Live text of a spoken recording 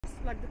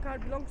like the car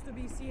belongs to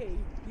BCA,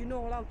 you're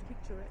not allowed to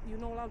picture it, you're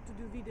not allowed to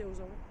do videos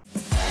of it.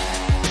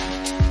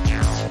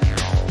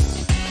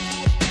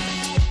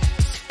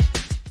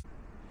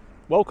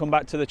 Welcome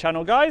back to the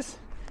channel, guys.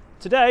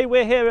 Today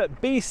we're here at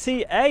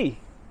BCA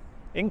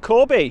in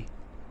Corby.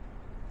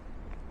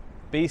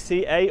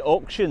 BCA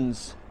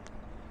auctions,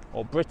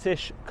 or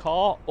British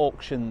car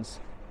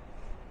auctions.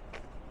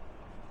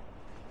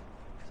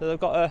 So they've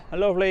got a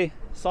lovely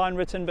sign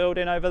written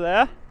building over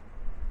there.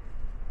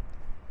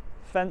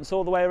 Fence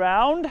all the way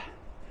around.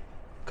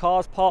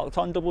 Cars parked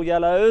on double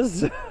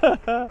yellows.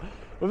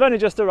 We've only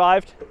just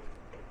arrived.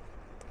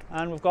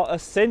 And we've got a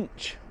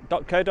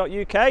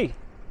cinch.co.uk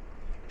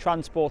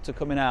transporter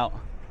coming out.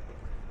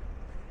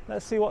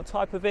 Let's see what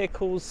type of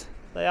vehicles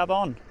they have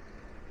on,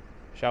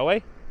 shall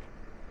we?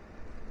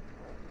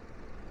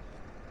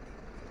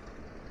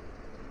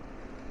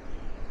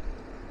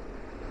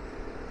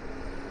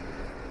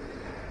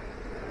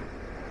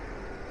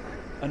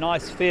 A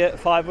nice Fiat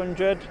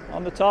 500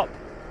 on the top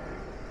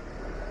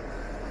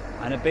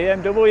and a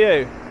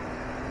BMW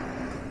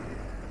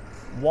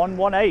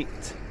 118,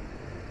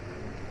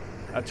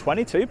 a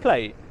 22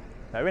 plate,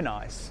 very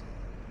nice.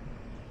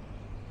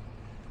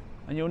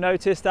 And you'll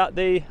notice that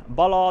the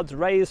bollards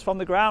raised from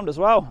the ground as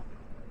well,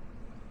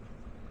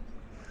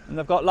 and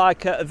they've got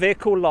like a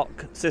vehicle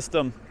lock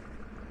system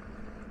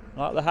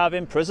like they have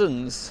in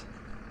prisons,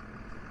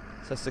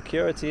 so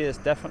security is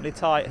definitely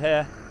tight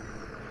here.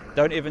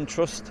 Don't even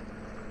trust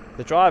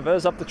the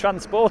drivers of the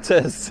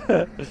transporters.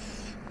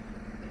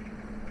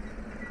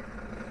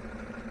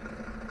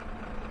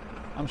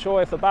 I'm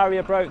sure if the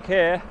barrier broke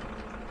here,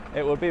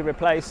 it would be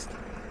replaced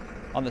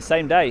on the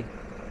same day.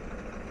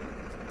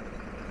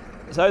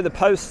 So the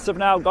posts have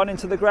now gone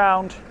into the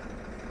ground.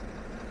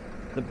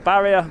 The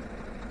barrier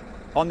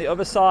on the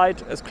other side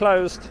has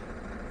closed.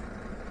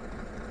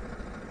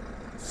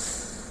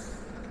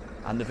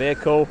 And the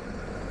vehicle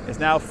is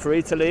now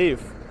free to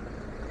leave.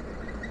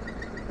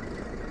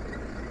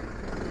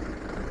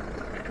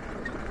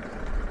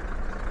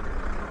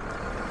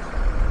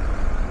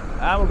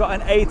 And we've got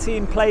an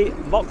 18 plate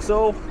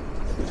Vauxhall,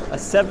 a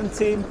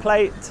 17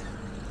 plate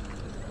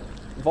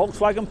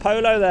Volkswagen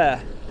Polo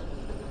there.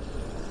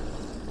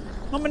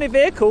 Not many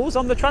vehicles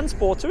on the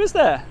transporter, is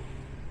there?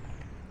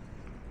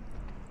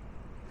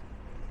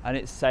 And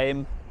it's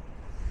same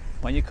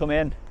when you come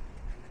in.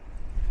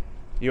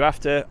 You have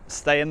to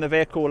stay in the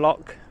vehicle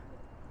lock,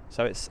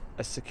 so it's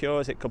as secure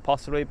as it could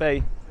possibly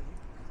be.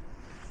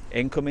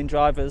 Incoming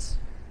drivers,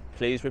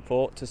 please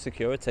report to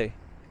security.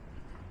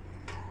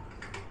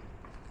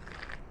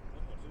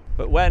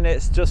 But when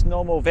it's just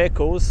normal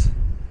vehicles,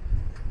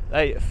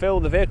 they fill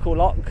the vehicle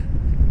lock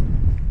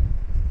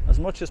as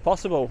much as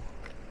possible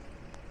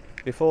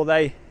before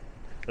they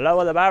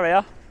lower the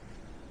barrier.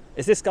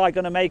 Is this guy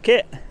going to make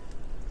it?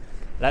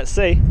 Let's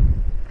see.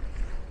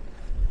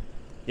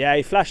 Yeah,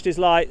 he flashed his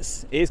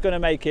lights. He's going to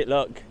make it,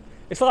 look.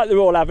 It's like they're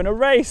all having a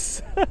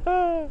race.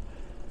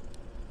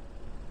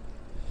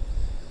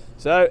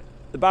 So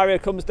the barrier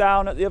comes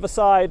down at the other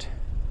side.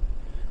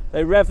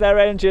 They rev their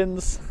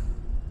engines.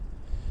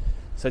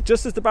 So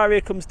just as the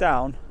barrier comes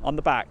down on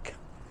the back,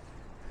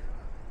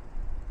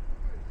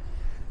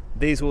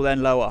 these will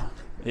then lower.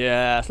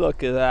 Yes,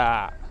 look at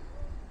that.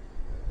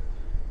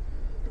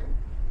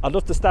 I'd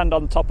love to stand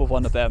on top of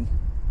one of them.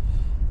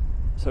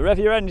 So rev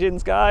your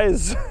engines,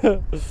 guys.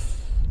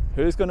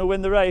 Who's going to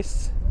win the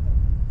race?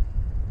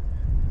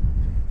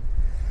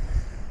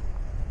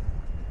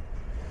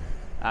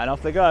 And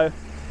off they go.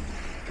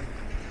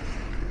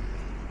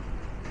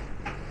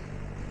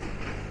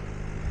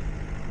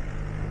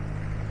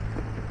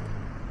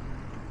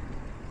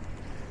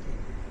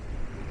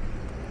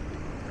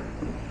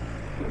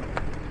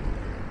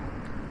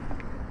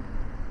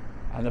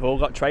 And they've all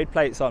got trade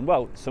plates on.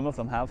 Well, some of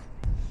them have.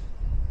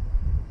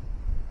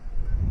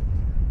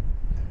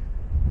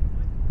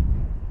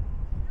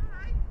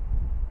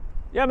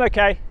 Yeah, I'm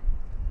okay.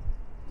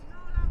 You're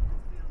not allowed to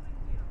film in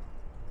here.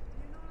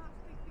 You're not allowed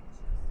to take pictures.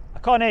 I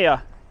can't hear you.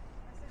 I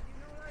said you're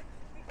not allowed to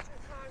picture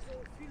cars or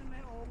film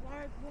it, or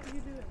what are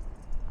you doing?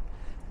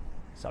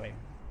 Sorry.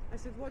 I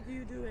said, what are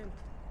you doing?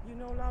 You're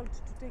not allowed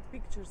to take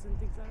pictures and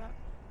things like that.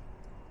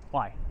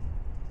 Why?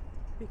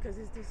 Because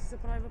this is a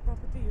private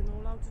property, you're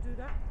not allowed to do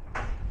that.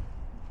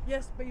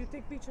 Yes, but you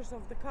take pictures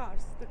of the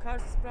cars. The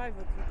cars is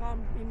private, you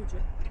can't image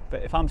it.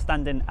 But if I'm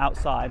standing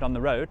outside on the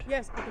road...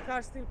 Yes, but the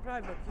car's still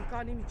private, you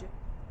can't image it.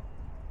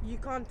 You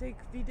can't take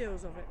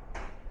videos of it.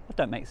 That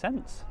don't make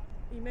sense.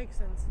 It makes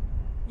sense.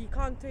 You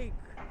can't take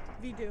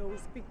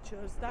videos,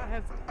 pictures that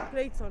have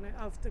plates on it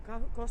of the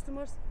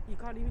customers. You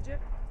can't image it.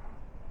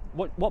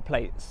 What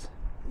plates?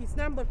 It's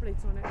number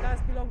plates on it.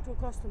 That belong to a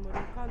customer.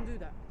 You can't do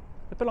that.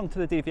 They belong to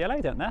the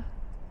DVLA, don't they?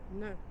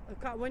 No. A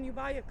car, when you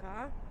buy a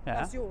car, Yeah.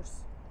 that's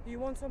yours. Do you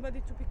want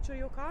somebody to picture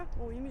your car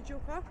or image your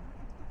car?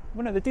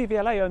 Well, no, the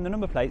DVLA own the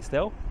number plate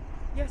still.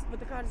 Yes, but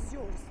the car is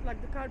yours.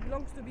 Like the car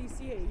belongs to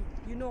BCA.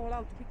 You're not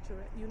allowed to picture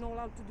it. You're not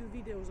allowed to do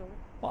videos of it.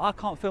 Well, I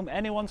can't film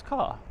anyone's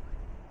car.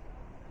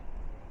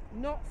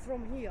 Not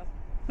from here.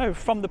 No,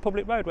 from the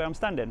public road where I'm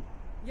standing.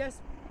 Yes,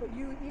 but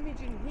you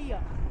imaging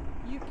here.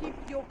 You keep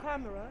your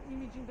camera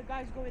imaging the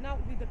guys going out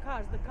with the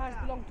cars. The cars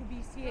belong to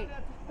BCA.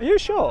 Are you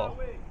sure?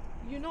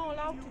 You're not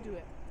allowed to do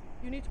it.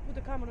 You need to put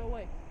the camera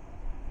away.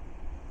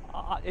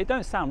 It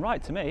don't sound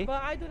right to me.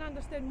 But I don't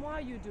understand why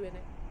you're doing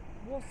it.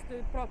 What's the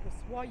purpose?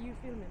 Why are you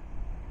filming?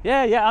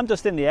 Yeah, I'm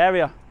just in the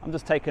area. I'm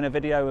just taking a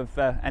video of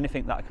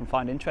anything that I can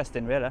find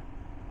interesting, really.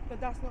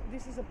 But that's not,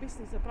 this is a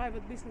business, a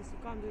private business, you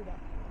can't do that.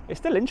 It's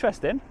still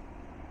interesting.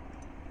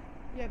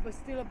 Yeah, but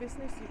still a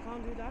business, you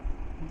can't do that.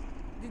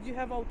 Did you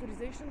have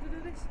authorization to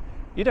do this?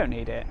 You don't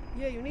need it.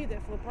 Yeah, you need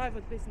it for a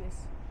private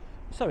business.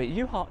 Sorry,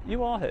 you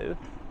are who?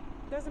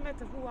 Doesn't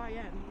matter who I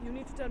am. You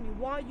need to tell me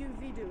why you're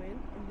videoing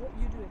and what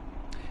you're doing.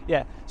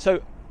 Yeah,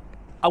 so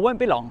I won't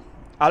be long.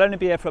 I'll only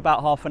be here for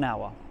about half an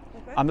hour.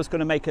 Okay. I'm just going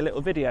to make a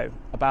little video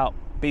about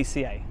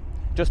BCA,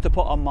 just to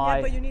put on my...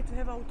 Yeah, but you need to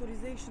have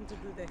authorization to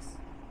do this.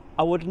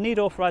 I would need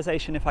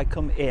authorization if I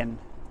come in.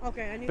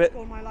 Okay, I need to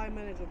call my line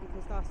manager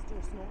because that's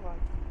just not right.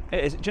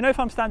 It is. Do you know if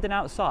I'm standing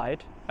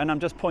outside and I'm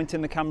just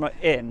pointing the camera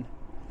in,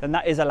 then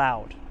that is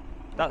allowed.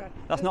 Okay.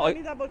 That's just not... Let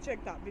me double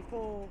check that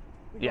before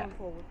we go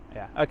forward.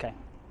 Yeah, okay.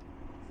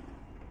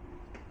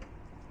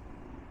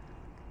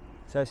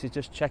 So she's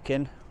just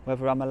checking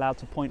whether I'm allowed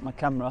to point my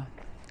camera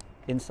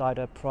inside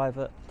a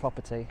private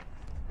property.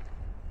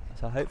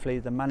 So hopefully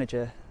the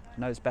manager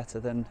knows better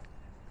than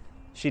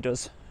she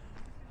does.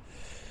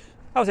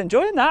 I was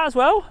enjoying that as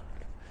well,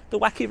 the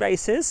wacky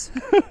races.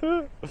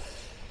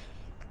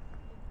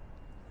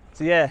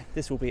 So yeah,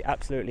 this will be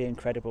absolutely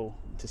incredible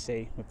to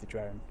see with the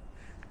drone.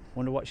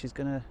 Wonder what she's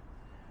gonna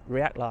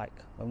react like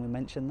when we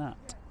mention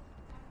that.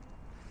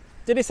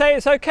 Did he say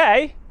it's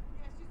okay? Yes,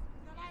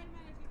 the line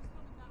manager is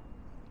coming down.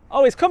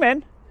 Oh, he's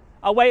coming?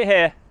 I'll wait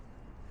here.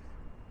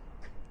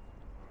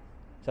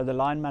 So the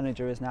line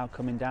manager is now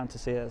coming down to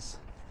see us.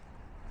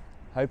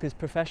 Hope he's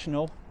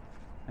professional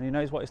and he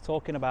knows what he's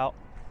talking about.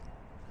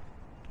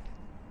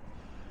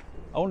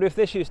 I wonder if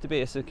this used to be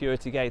a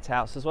security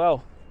gatehouse as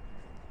well.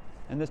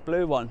 And this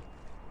blue one.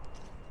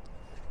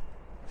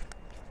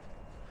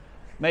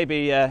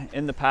 Maybe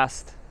in the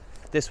past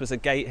this was a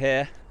gate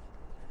here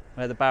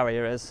where the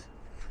barrier is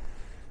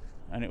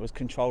and it was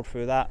controlled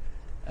through that,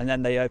 and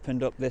then they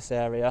opened up this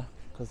area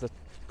because the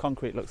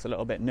concrete looks a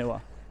little bit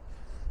newer.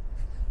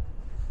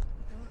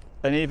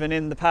 And even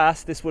in the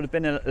past this would have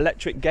been an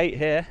electric gate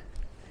here,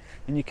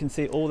 and you can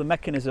see all the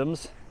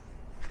mechanisms,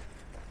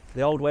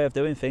 the old way of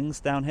doing things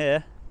down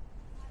here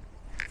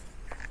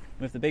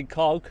with the big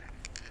cog.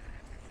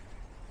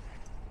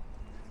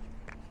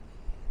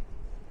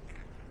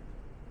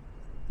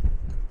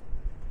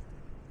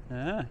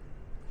 Ah.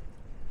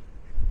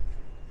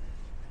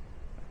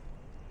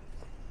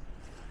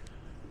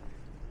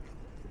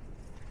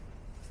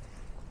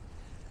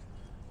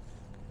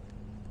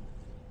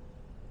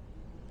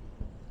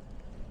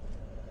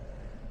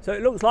 So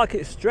it looks like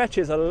it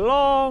stretches a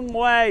long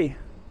way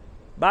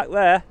back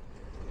there,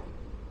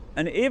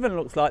 and it even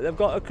looks like they've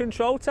got a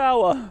control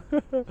tower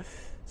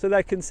so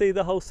they can see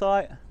the whole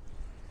site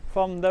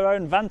from their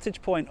own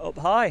vantage point up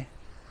high.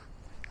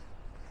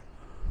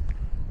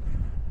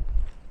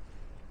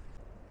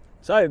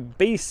 So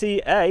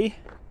BCA,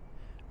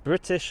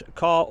 British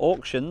Car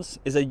Auctions,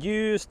 is a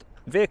used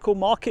vehicle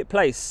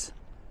marketplace.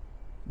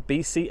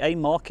 BCA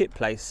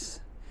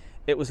Marketplace.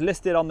 It was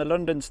listed on the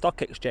London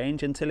Stock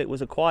Exchange until it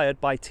was acquired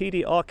by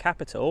TDR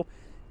Capital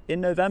in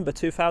November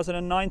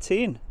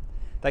 2019.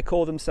 They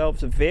call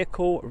themselves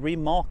Vehicle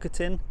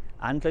Remarketing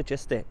and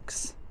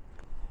Logistics.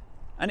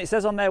 And it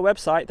says on their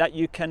website that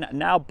you can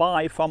now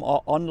buy from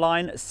our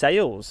online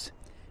sales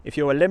if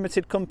you're a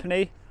limited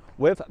company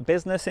with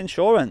business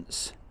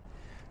insurance.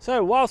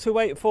 So whilst we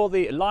wait for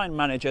the line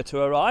manager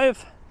to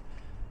arrive,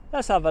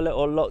 let's have a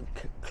little look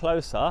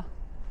closer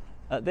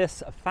at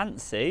this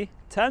fancy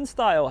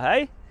turnstile,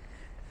 hey?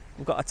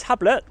 We've got a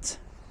tablet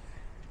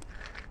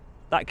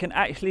that can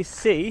actually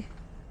see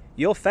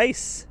your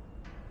face.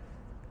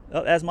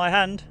 Oh, there's my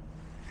hand.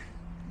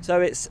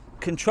 So it's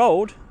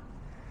controlled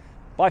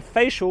by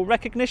facial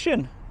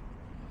recognition.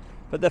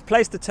 But they've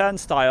placed a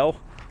turnstile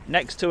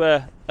next to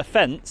a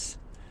fence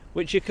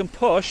which you can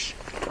push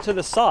to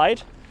the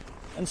side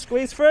and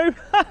squeeze through.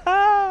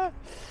 So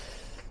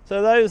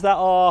those that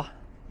are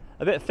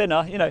a bit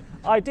thinner, you know,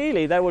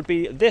 ideally there would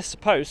be this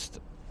post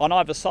on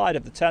either side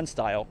of the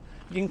turnstile.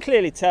 You can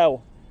clearly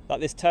tell that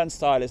this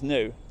turnstile is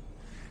new,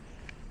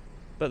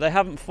 but they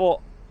haven't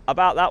thought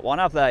about that one,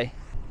 have they?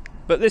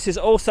 But this is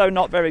also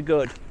not very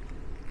good.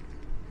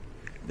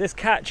 This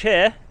catch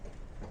here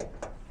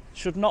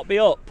should not be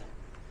up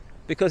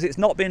because it's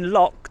not been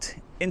locked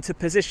into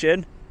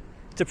position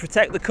to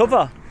protect the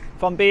cover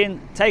from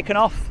being taken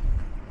off.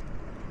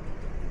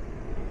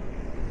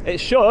 It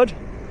should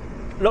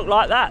look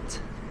like that,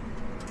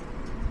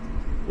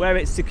 where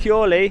it's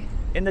securely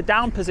in the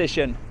down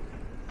position.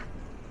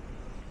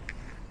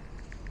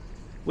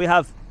 We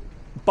have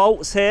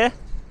bolts here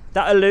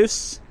that are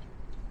loose.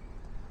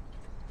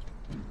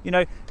 You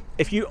know,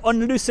 if you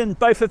unloosen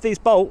both of these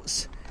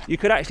bolts, you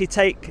could actually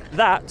take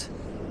that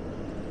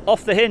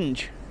off the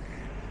hinge.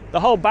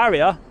 The whole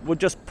barrier would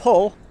just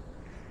pull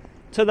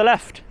to the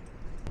left.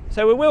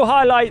 So we will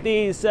highlight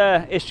these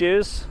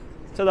issues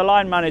to the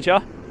line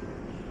manager,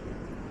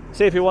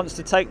 see if he wants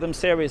to take them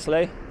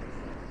seriously,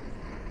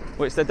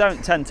 which they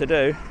don't tend to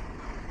do.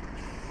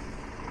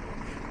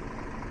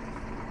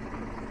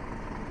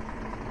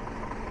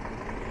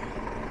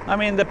 I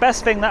mean, the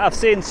best thing that I've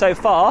seen so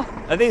far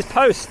are these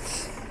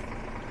posts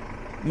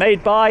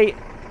made by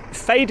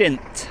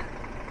Fadint.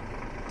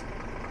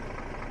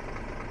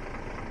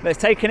 But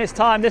it's taking its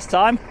time this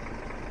time.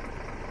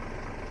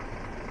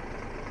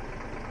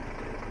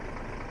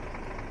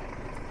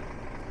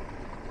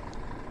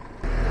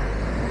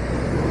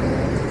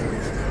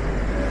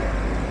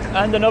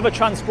 And another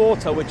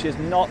transporter which is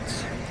not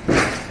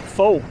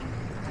full.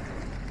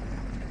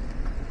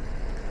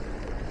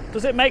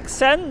 Does it make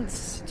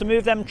sense to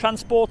move them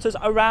transporters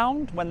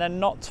around when they're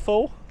not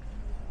full?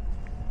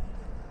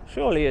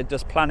 Surely you'd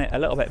just plan it a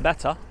little bit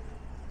better.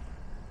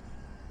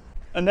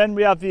 And then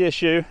we have the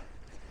issue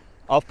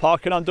of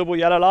parking on double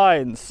yellow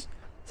lines.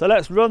 So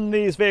let's run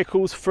these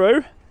vehicles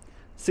through,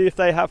 see if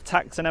they have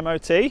tax and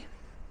MOT. And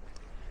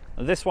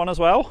this one as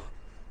well.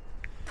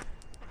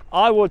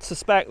 I would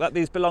suspect that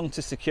these belong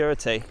to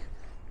security.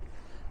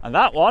 And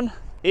that one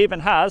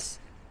even has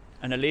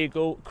an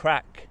illegal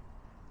crack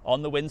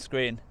on the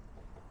windscreen.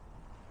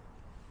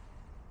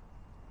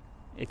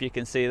 If you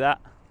can see that.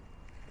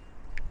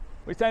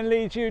 Which then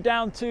leads you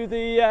down to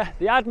the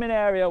admin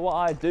area, what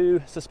I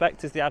do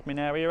suspect is the admin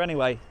area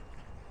anyway.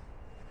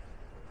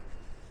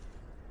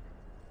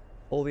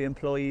 All the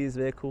employees'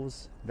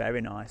 vehicles, very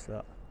nice,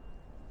 look.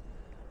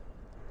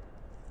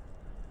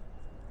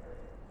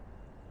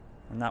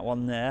 And that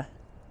one there,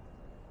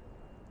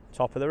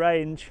 top of the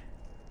range.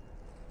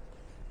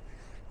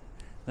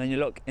 Then you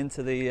look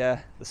into the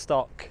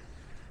stock,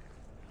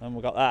 and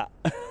we've got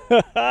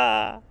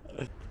that.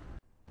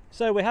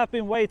 So we have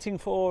been waiting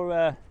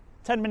for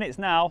 10 minutes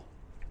now.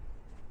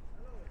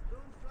 Hello,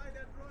 don't fly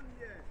that drone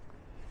yet.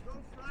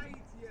 Don't fly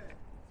it yet.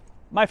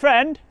 My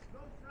friend?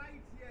 Don't fly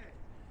it yet.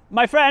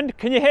 My friend,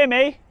 can you hear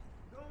me?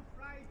 Don't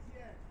fly it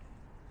yet.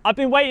 I've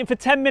been waiting for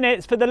 10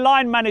 minutes for the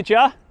line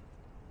manager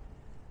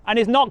and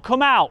he's not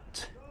come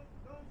out.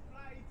 Don't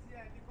fly it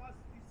yet because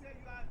you say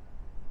you are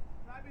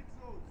private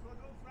road, so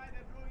don't fly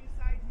the drone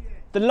inside here.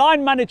 The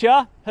line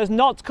manager has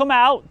not come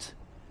out,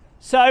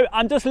 so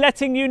I'm just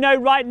letting you know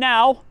right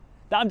now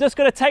that I'm just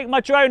going to take my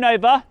drone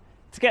over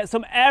to get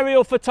some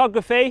aerial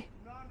photography.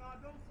 No,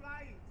 don't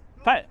fly it.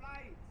 Don't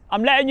fly it.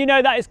 I'm letting you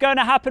know that it's going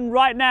to happen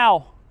right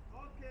now.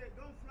 Okay,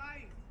 don't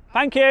fly it.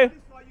 Thank you.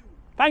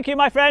 Thank you,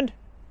 my friend.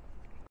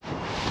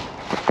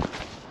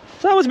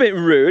 So that was a bit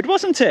rude,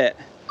 wasn't it?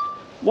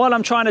 While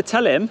I'm trying to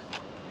tell him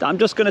that I'm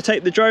just going to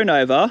take the drone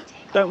over,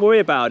 don't worry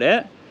about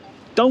it.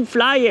 Don't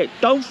fly it,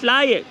 don't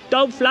fly it,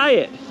 don't fly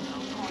it.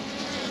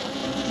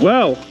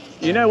 Well,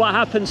 you know what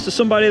happens to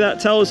somebody that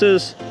tells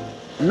us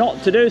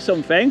not to do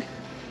something?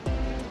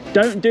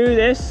 Don't do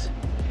this,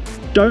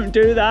 don't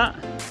do that.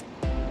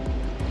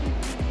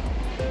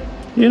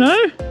 You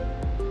know?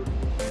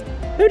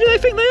 Who do they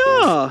think they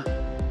are?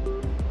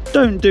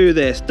 Don't do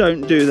this,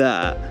 don't do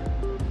that.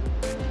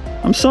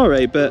 I'm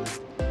sorry, but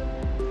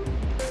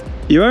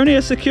you're only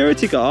a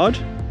security guard.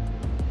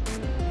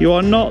 You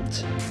are not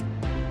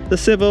the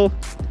Civil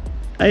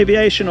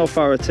Aviation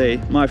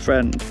Authority, my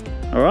friend.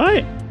 All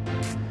right?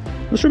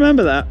 Let's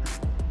remember that.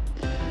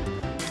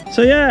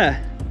 So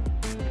yeah,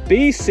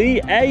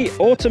 BCA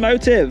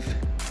Automotive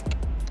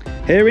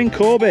here in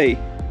Corby.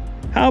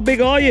 How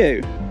big are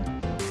you?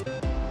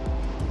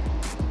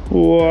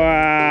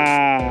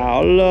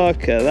 Wow,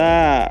 look at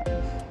that.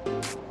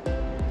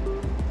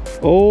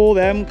 All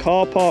them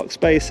car park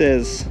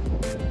spaces.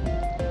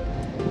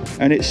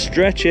 And it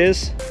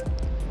stretches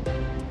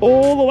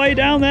all the way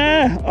down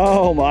there.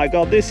 Oh my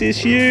God, this is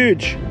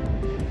huge.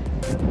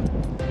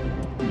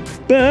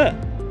 But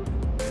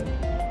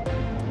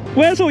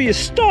where's all your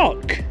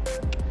stock?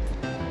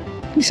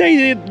 You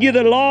say you're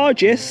the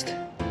largest,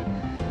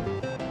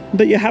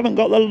 but you haven't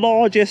got the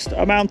largest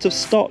amount of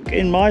stock,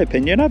 in my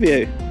opinion, have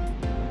you?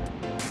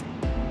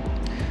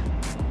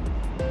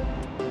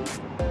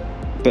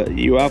 But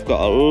you have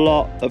got a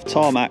lot of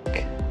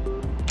tarmac.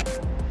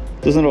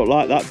 Doesn't look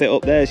like that bit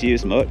up there's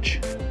used much.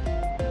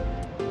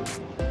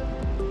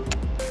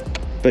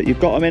 But you've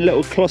got them in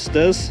little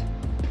clusters.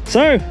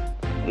 So,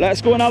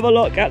 let's go and have a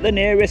look at the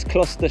nearest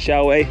cluster,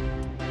 shall we?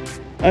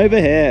 Over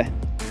here.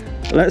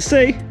 Let's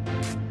see.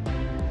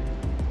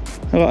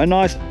 I've got a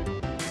nice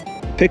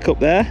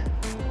pickup there.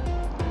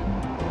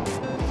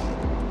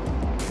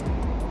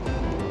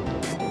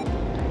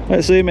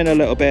 Let's zoom in a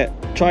little bit.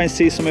 Try and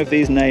see some of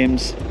these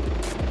names.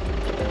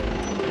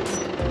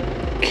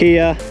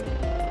 Kia,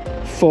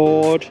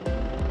 Ford,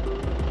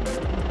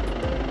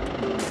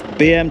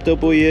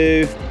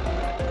 BMW,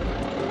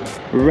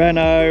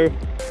 Renault,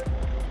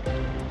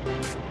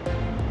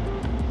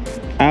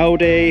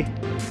 Audi,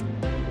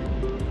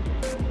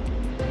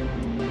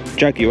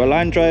 Jaguar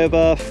Land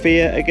Rover,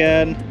 Fiat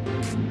again.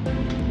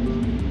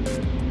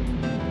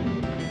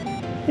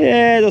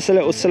 Yeah, just a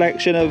little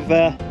selection of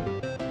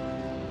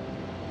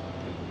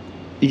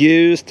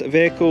used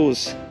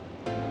vehicles.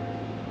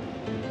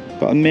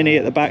 Got a Mini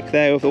at the back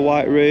there with a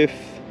white roof.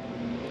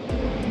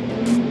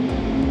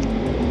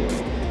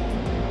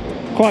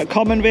 Quite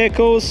common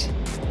vehicles.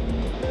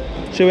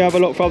 Shall we have a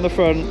look from the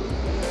front?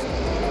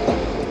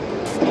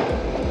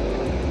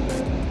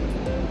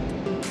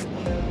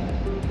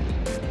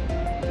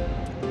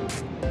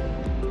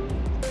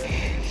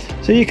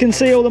 So you can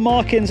see all the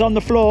markings on the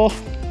floor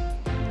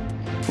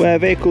where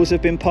vehicles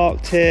have been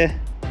parked here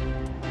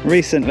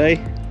recently,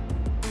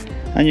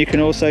 and you can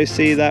also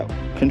see that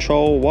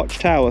control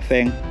watchtower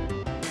thing.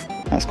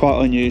 That's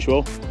quite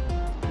unusual.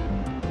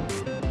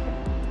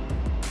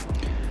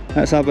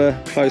 Let's have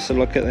a closer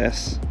look at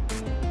this.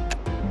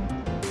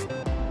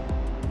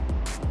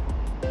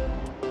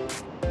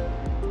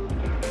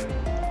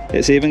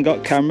 It's even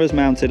got cameras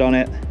mounted on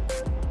it.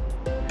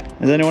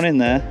 Is anyone in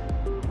there?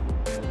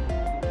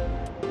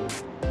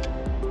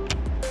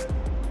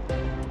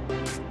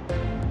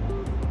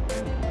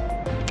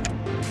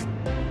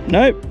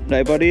 Nope,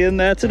 nobody in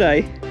there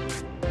today.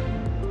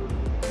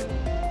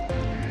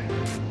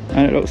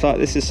 And it looks like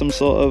this is some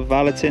sort of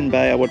valeting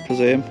bay, I would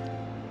presume,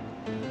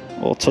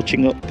 or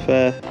touching up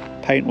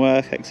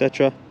paintwork,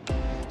 etc.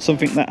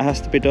 Something that has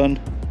to be done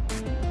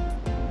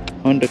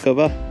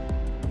undercover.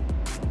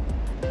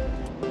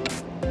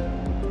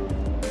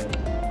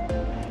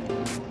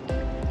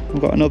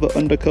 We've got another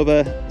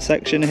undercover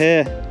section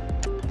here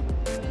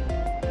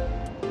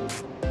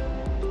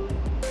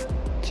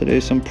to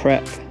do some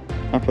prep,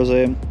 I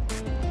presume.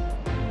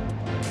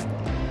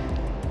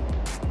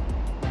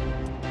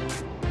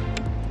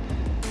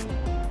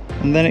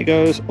 And then it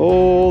goes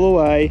all the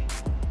way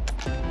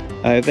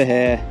over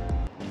here.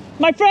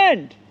 My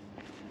friend,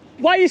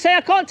 why you say I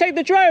can't take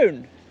the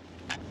drone?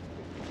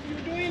 You're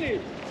doing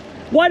it.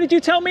 Why did you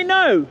tell me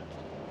no?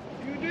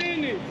 You're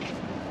doing it.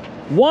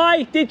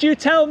 Why did you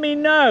tell me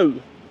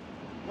no?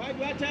 Why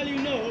do I tell you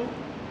no?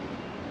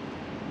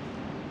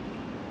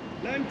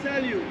 Let me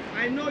tell you,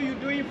 I know you're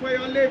doing it for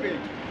your living.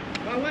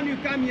 But when you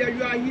come here,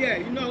 you are here.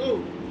 You know,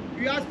 oh,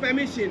 you ask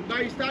permission,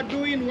 but you start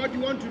doing what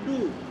you want to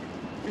do.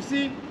 You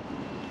see?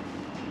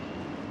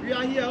 We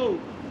are here, oh,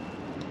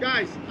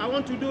 guys, I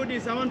want to do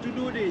this, I want to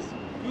do this.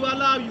 You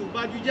allow you,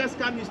 but you just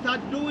come, you start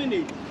doing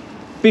it.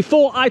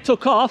 Before I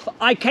took off,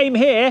 I came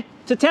here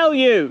to tell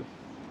you.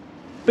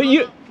 But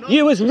No.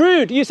 you was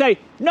rude. You say,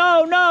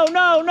 no, no,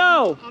 no,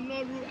 no. I'm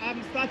not rude,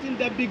 I'm starting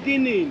the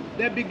beginning.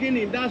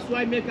 That's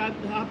why I make it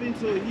happen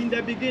so in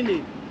the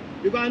beginning.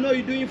 Because I know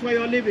you're doing it for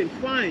your living,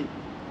 fine.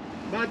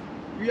 But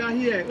we are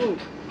here, oh,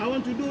 I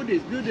want to do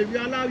this, we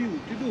allow you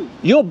to do.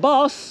 Your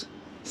boss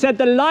said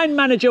the line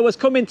manager was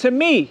coming to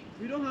me.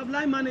 We don't have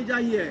line manager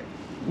here.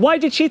 Why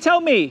did she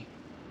tell me?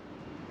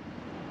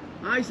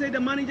 I say the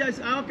manager is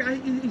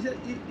okay,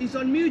 he's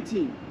on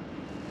meeting.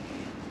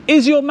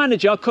 Is your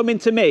manager coming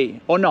to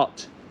me or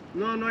not?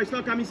 No, it's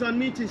not coming, he's on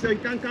meeting, so he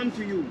can't come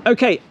to you.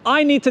 Okay,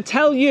 I need to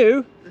tell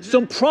you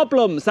some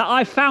problems that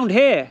I found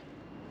here.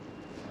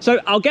 So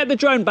I'll get the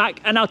drone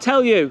back and I'll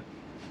tell you,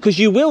 because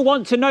you will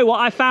want to know what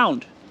I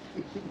found.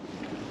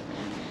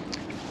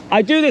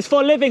 I do this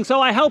for a living,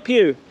 so I help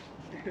you.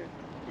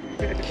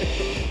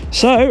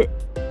 So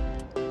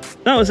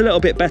that was a little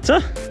bit better.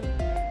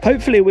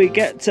 Hopefully we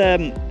get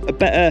a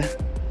better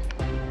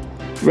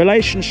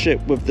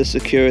relationship with the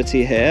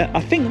security here.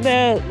 I think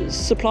they're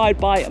supplied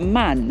by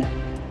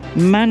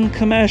Man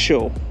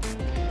Commercial,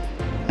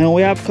 and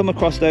we have come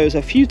across those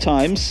a few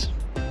times,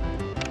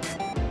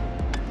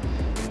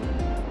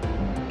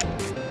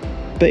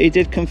 but he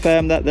did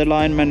confirm that the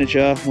line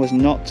manager was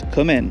not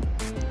coming.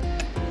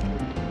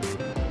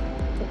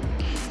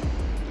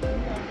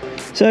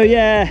 So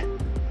yeah,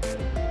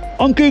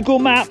 on Google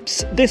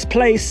Maps, this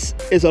place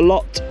is a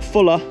lot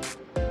fuller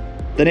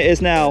than it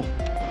is now.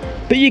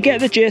 But you get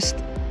the gist,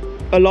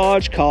 a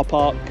large car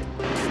park.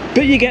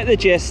 But you get the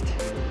gist,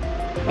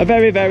 a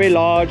very, very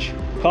large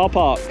car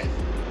park.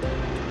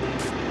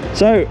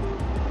 So,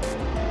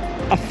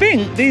 I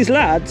think these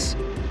lads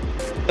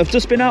have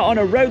just been out on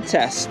a road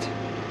test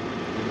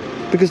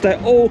because they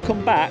all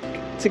come back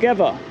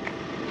together.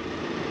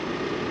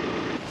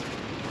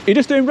 You're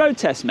just doing road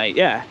tests, mate,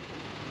 yeah?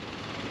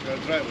 They're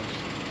drivers.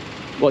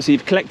 What, so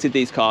you've collected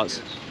these cars?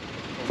 Yes.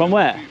 From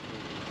where?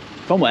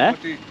 From where?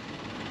 We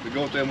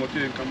go to MOT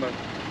and come back.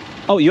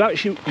 Oh, you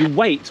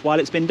wait while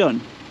it's been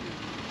done?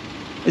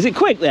 Is it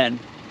quick then?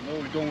 No,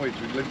 we don't wait.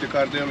 We leave the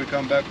car there, we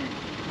come back,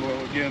 we go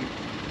again.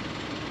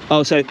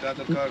 Oh, so The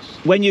other cars.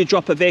 when you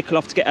drop a vehicle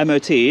off to get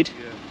MOT'd, Yeah.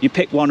 you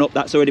pick one up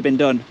that's already been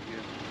done?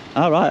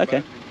 Yeah. Oh, right, okay.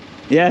 Back.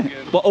 Yeah,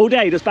 Again. but all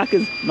day, just back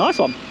is nice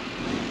one.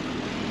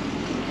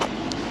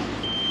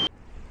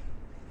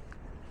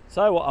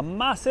 So what a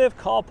massive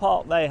car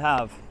park they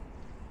have.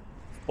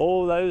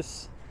 All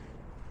those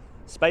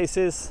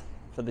spaces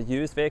for the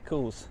used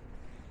vehicles.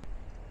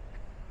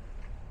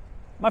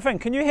 My friend,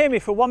 can you hear me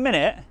for 1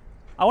 minute?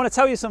 I want to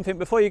tell you something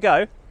before you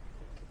go.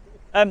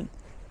 No,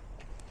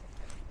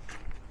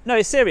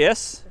 it's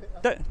serious.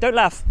 Don't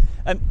laugh.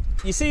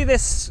 You see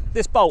this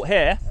bolt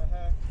here,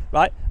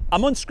 right?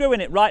 I'm unscrewing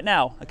it right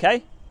now,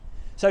 okay?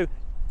 So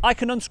I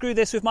can unscrew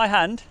this with my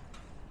hand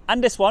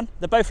and this one.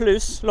 They're both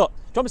loose. Look, do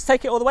you want me to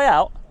take it all the way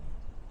out?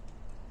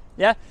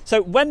 Yeah,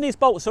 so when these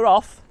bolts are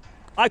off,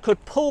 I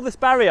could pull this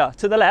barrier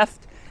to the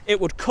left, it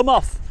would come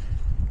off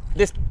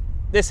this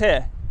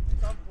here.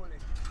 Do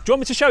you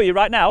want me to show you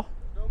right now?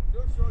 Don't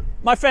show me.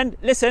 My friend,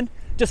 listen,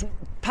 just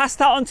pass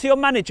that on to your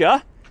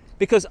manager,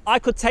 because I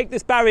could take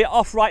this barrier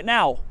off right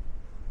now.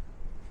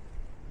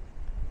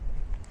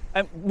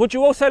 And would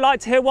you also like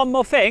to hear one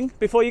more thing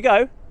before you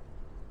go?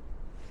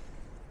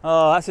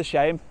 Oh, that's a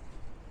shame.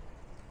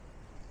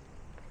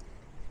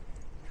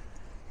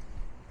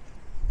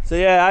 So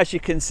yeah, as you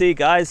can see,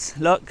 guys,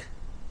 look,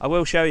 I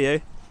will show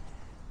you.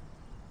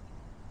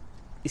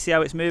 You see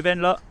how it's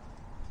moving, look?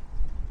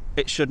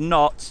 It should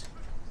not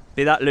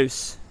be that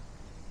loose.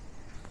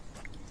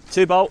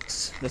 2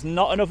 bolts, there's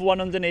not another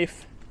one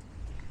underneath,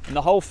 and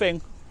the whole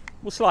thing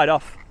will slide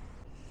off.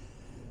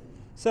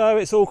 So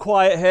it's all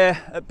quiet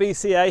here at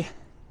BCA.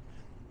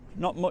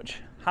 Not much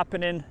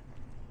happening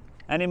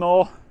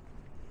anymore.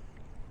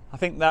 I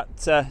think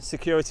that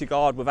security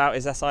guard without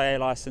his SIA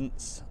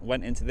license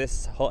went into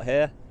this hut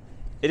here.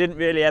 He didn't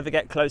really ever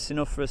get close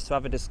enough for us to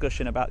have a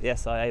discussion about the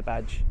SIA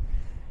badge.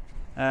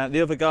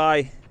 The other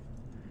guy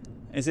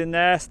is in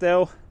there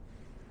still.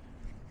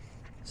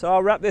 So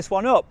I'll wrap this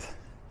one up.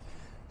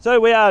 So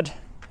we had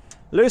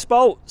loose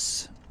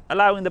bolts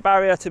allowing the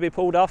barrier to be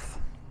pulled off.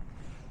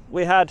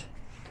 We had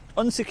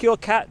unsecure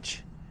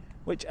catch,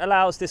 which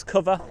allows this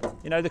cover,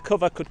 you know, the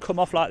cover could come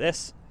off like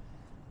this.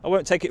 I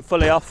won't take it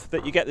fully off,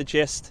 but you get the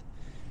gist.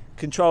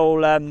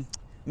 Control,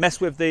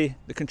 mess with the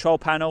control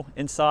panel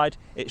inside.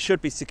 It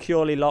should be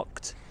securely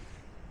locked.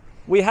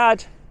 We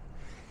had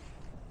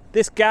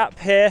this gap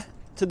here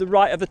to the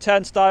right of the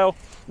turnstile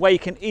where you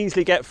can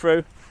easily get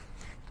through.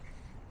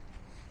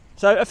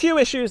 So a few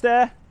issues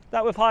there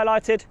that we've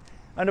highlighted.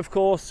 And of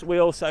course, we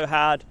also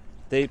had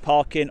the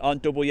parking on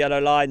double yellow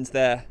lines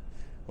there,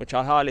 which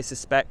I highly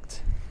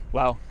suspect,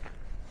 well,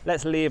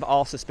 let's leave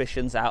our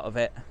suspicions out of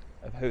it,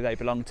 of who they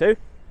belong to.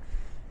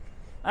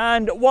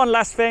 And one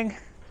last thing,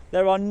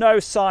 there are no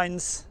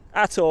signs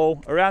at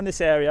all around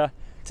this area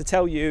to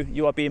tell you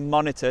you are being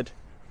monitored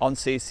on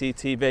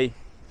CCTV.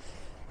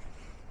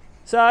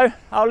 So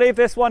I'll leave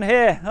this one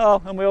here.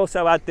 Oh, and we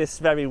also had this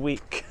very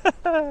weak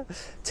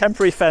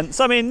temporary fence.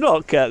 I mean,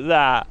 look at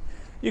that.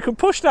 You can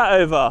push that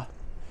over.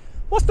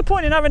 What's the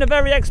point in having a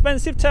very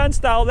expensive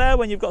turnstile there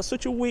when you've got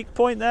such a weak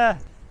point there?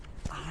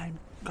 I'm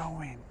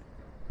going.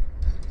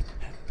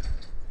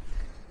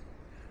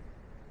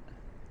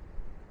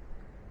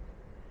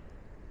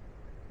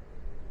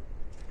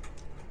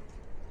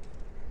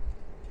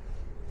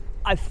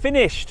 I've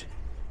finished.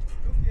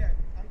 Look here,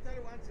 I'm telling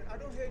you one thing, I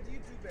don't hate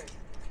YouTubers.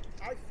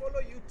 I follow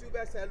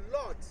YouTubers a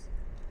lot.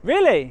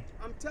 Really?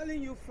 I'm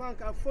telling you,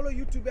 Frank, I follow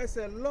YouTubers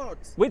a lot.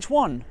 Which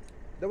one?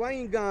 The one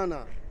in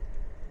Ghana.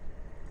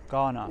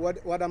 Ghana.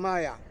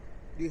 Wadamaya.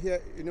 Do you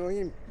hear? You know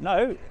him?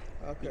 No.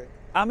 Okay.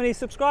 How many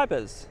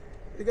subscribers?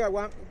 He got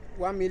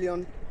 1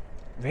 million.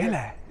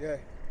 Really? Yeah.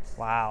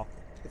 Wow.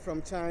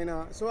 From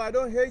China. So I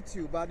don't hate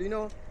you, but you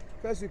know,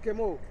 first you came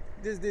over.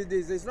 This.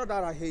 It's not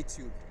that I hate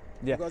you.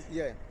 Yeah. Because,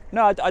 yeah.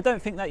 No, I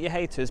don't think that you're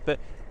haters, but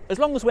as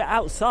long as we're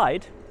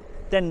outside,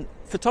 then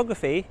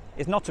photography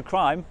is not a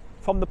crime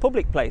from the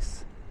public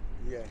place.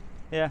 Yeah.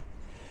 Yeah.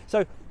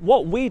 So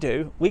what we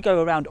do, we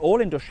go around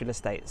all industrial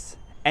estates.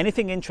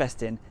 Anything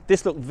interesting.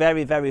 This looked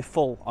very, very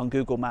full on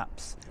Google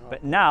Maps,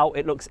 but now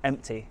it looks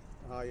empty.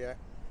 Oh, yeah.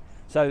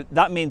 So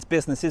that means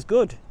business is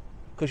good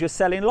because you're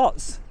selling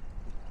lots,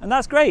 and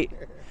that's great.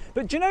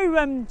 But do you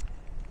know,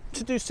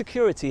 to do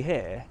security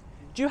here,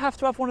 do you have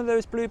to have one of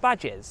those blue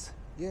badges?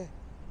 Yeah.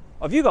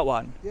 Have you got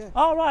one? Yeah.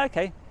 Oh, right,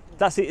 okay.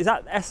 That's it. Is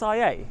that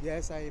SIA?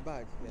 Yeah, SIA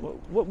badge. Yeah.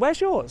 Where's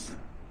yours?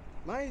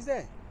 Mine is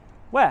there.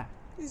 Where?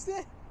 It's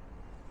there.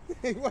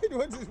 Why do you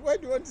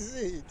want to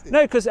see it?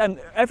 No, because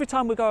every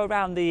time we go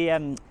around the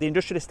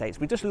industrial estates,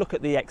 we just look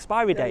at the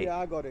expiry date. Yeah,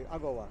 I got it. I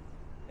got one.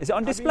 Is it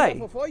on I've display? been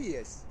here for 4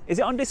 years. Is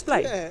it on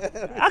display? Yeah.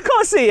 I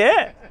can't see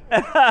it.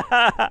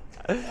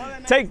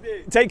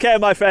 Take care,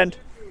 my friend.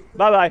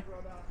 Bye bye.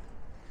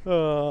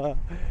 Oh,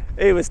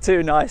 he was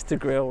too nice to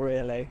grill,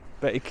 really,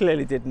 but he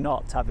clearly did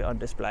not have it on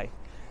display.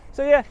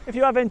 So yeah, if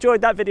you have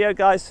enjoyed that video,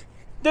 guys,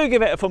 do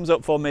give it a thumbs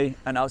up for me,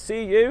 and I'll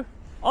see you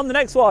on the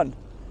next one.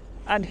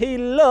 And he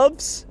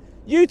loves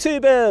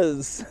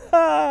YouTubers.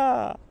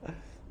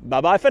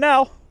 Bye bye for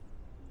now.